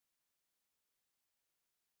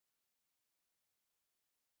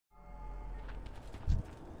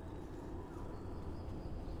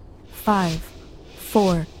5,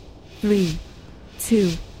 4, 3,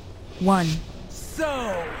 2, 1.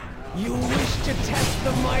 So, you wish to test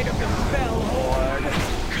the might of the Fell Horde?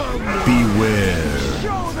 Come Beware.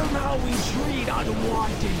 show them how we treat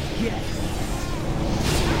unwanted guests.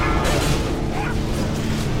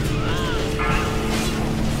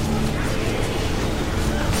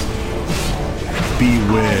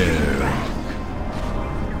 Beware.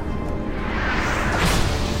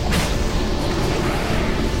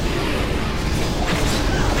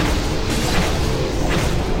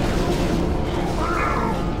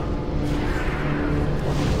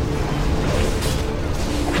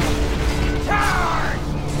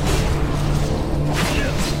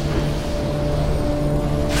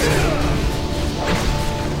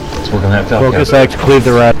 Let's work on that Falcon. Focus X, clear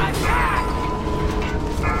the rat.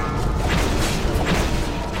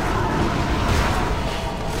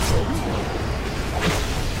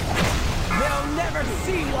 They'll never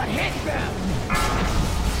see what hit them.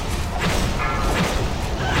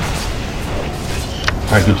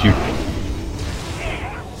 Alright, get you.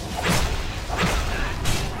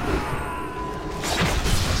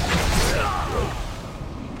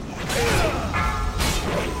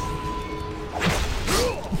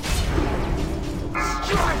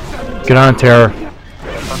 Get on, Terror.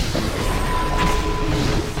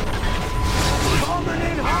 Coming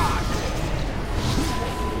in hot.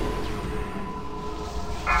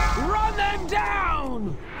 Run them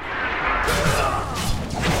down.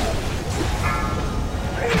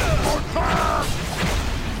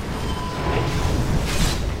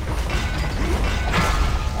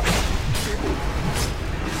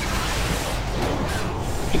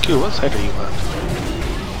 Hey, what side are you on?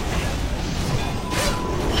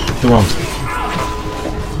 Come on.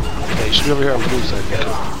 Yeah, you should be over here on blue side,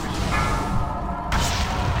 Nico.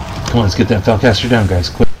 Come on, let's get that Falcaster down, guys.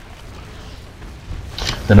 Quick.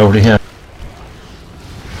 Then over to him.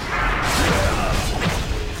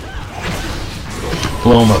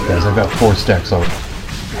 Blow him up, guys. I've got 4 stacks already.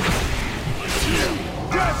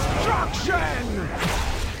 Destruction.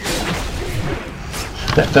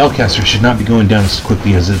 That Falcaster should not be going down as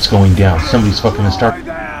quickly as it's going down. Somebody's fucking gonna start.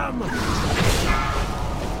 Them.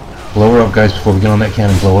 Blow her up, guys, before we get on that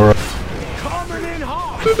cannon. Blow her up. Coming in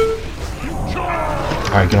hot.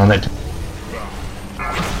 Alright, get on that.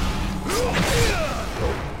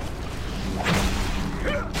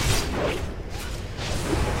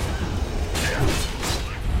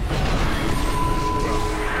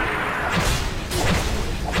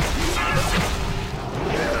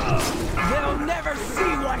 They'll never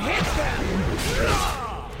see what hit them.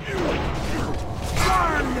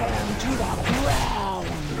 Burn them to the ground.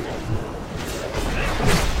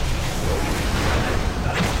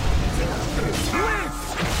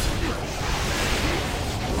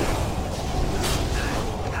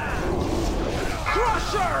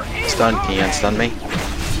 Stun, can you unstun me?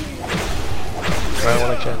 Right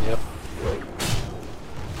when I can, yep.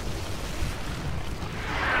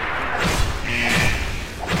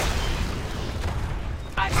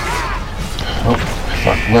 Oh,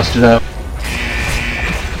 fuck. Lusted up.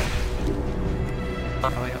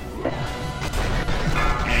 Oh, yeah.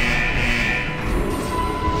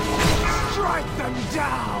 Strike them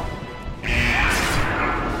down.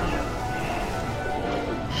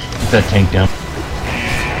 Get that tank down.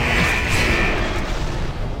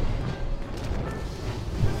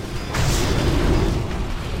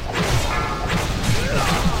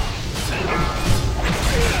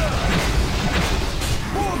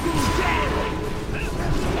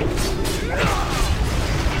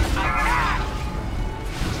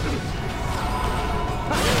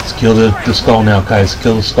 Let's kill the skull now, guys.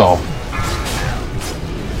 Kill the skull.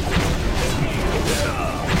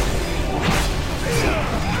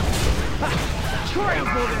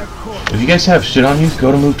 If you guys have shit on you,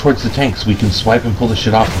 go to move towards the tank so we can swipe and pull the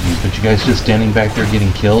shit off of you. But you guys just standing back there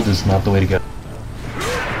getting killed is not the way to go.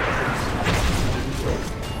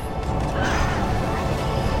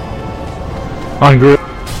 On group.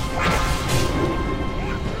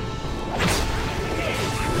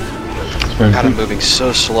 God, I'm moving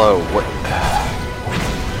so slow. What?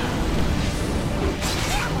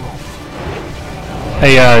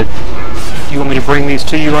 Hey, you want me to bring these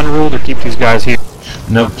to you unruled or keep these guys here?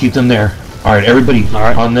 Nope, keep them there. Alright, everybody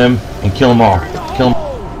on them and kill them all. Kill them.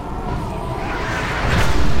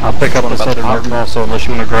 I'll pick up the southern mark also unless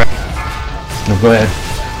you want to grab. No, go ahead.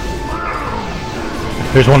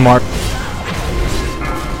 There's one mark.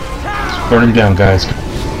 Let's burn them down, guys.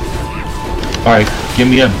 Alright, get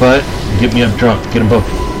me up butt and get me up drunk. Get them both.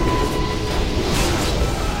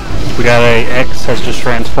 We got a X has just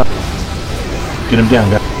transferred. Get them down,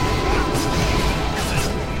 guys.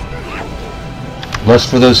 Lust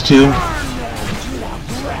for those two.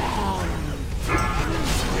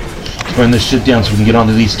 Let's burn this shit down so we can get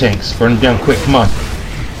onto these tanks. Burn them down quick, come on.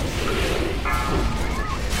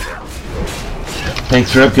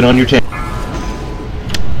 Tanks are up, get on your tank.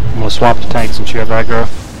 I'm gonna swap the tanks since you have aggro.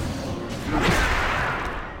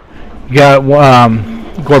 You got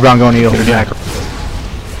Gorebound going to you. Get her down.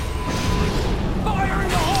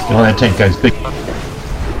 Get on that tank, guys. Big.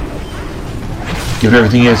 Give it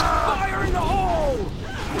everything he has.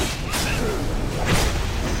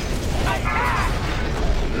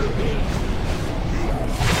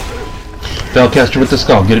 Spellcaster with the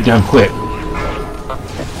skull, get it down quick.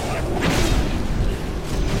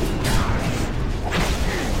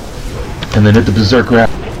 And then hit the berserker.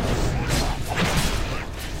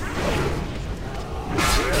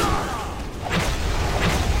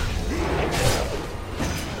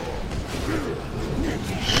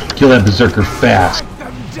 Kill that berserker fast.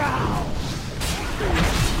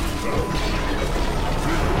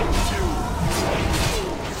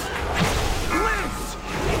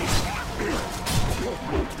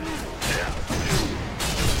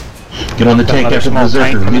 Get on the tank after the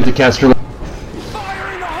berserker. Leave the caster.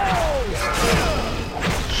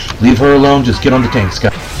 Leave her alone. Just get on the tank,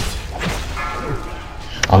 Scott.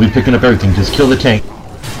 I'll be picking up everything. Just kill the tank.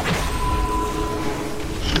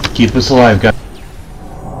 Keep us alive, guys.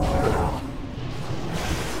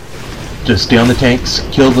 Just stay on the tanks.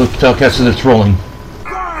 Kill the spellcaster that's rolling.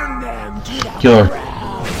 Kill her.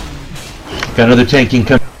 Got another tank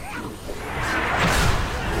incoming.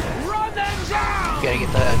 Gotta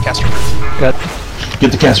get the caster.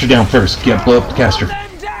 Get the caster down first. Yeah, blow up the caster.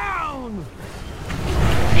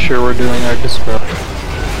 Sure, we're doing our dispel.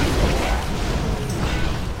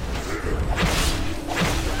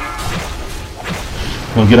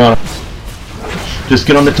 Well, get on. Just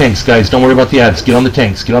get on the tanks, guys. Don't worry about the ads. Get on the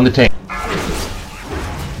tanks. Get on the tank.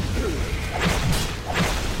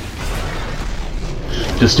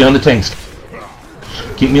 Just stay on the tanks.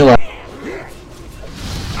 Keep me alive.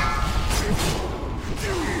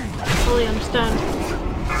 Holy, I'm stunned.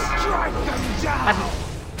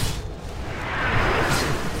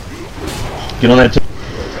 Get on that tank.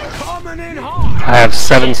 I have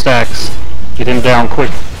 7 stacks. Get him down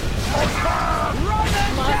quick.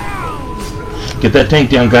 Get that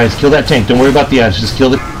tank down, guys. Kill that tank. Don't worry about the ads. Just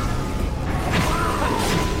kill the...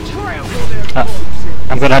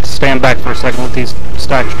 I'm gonna have to stand back for a second with these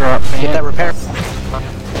stacks drop. Get that repair.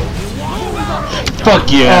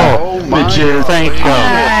 Fuck yeah! Oh my bitches. Thank you.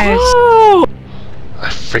 I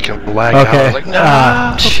freaking lagged out. I was like,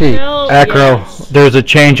 no. Shit. Acro, there's a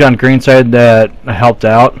change on green side that helped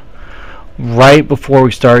out. Right before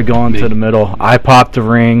we started going to the middle, I popped the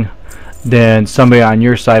ring. Then somebody on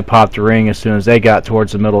your side popped the ring as soon as they got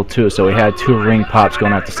towards the middle too. So we had 2 ring pops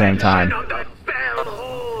going at the same time.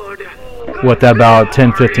 With about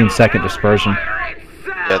 10-15 second dispersion.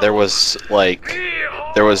 Yeah, there was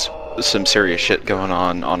some serious shit going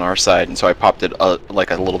on our side, and so I popped it like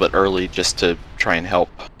a little bit early just to try and help.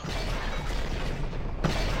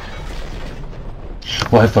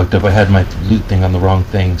 Well, I fucked up. I had my loot thing on the wrong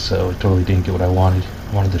thing, so I totally didn't get what I wanted.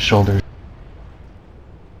 I wanted the shoulders.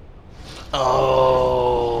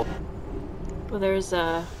 Oh. Well, there's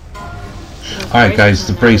Alright, guys,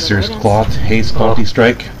 the bracers, cloth, haze, quality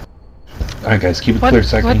strike. Alright, guys, keep it clear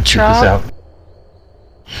so I can check this out.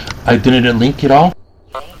 I didn't link it all?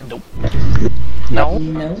 No.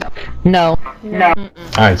 no.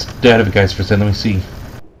 Alright, stay out of it, guys, for a second. Let me see.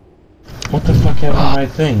 What the fuck happened to my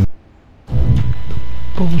thing?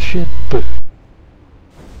 Bullshit.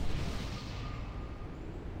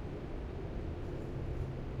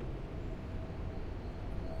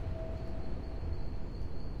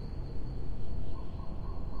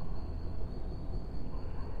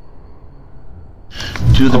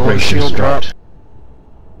 To the bracers dropped.